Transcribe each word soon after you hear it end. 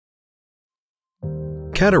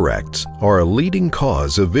Cataracts are a leading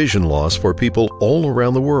cause of vision loss for people all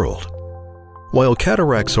around the world. While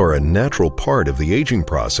cataracts are a natural part of the aging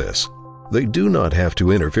process, they do not have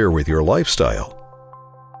to interfere with your lifestyle.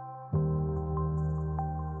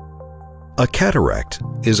 A cataract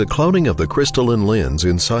is a clouding of the crystalline lens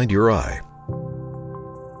inside your eye.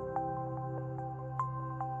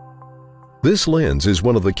 This lens is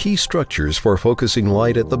one of the key structures for focusing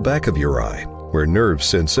light at the back of your eye, where nerves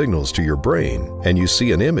send signals to your brain and you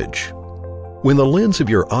see an image. When the lens of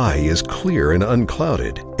your eye is clear and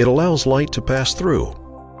unclouded, it allows light to pass through.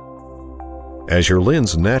 As your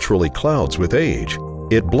lens naturally clouds with age,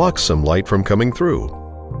 it blocks some light from coming through.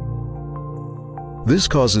 This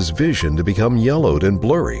causes vision to become yellowed and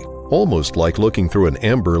blurry, almost like looking through an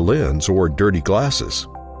amber lens or dirty glasses.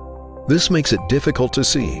 This makes it difficult to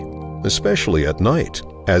see, especially at night,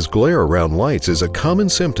 as glare around lights is a common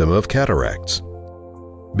symptom of cataracts.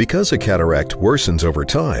 Because a cataract worsens over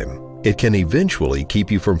time, it can eventually keep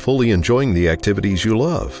you from fully enjoying the activities you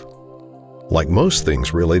love. Like most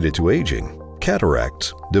things related to aging,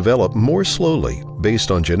 cataracts develop more slowly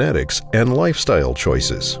based on genetics and lifestyle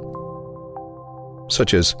choices,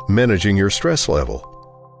 such as managing your stress level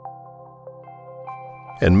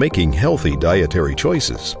and making healthy dietary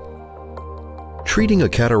choices. Treating a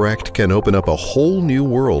cataract can open up a whole new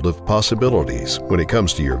world of possibilities when it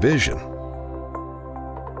comes to your vision.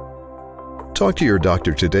 Talk to your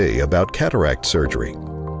doctor today about cataract surgery,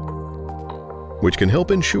 which can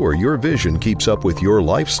help ensure your vision keeps up with your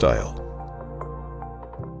lifestyle.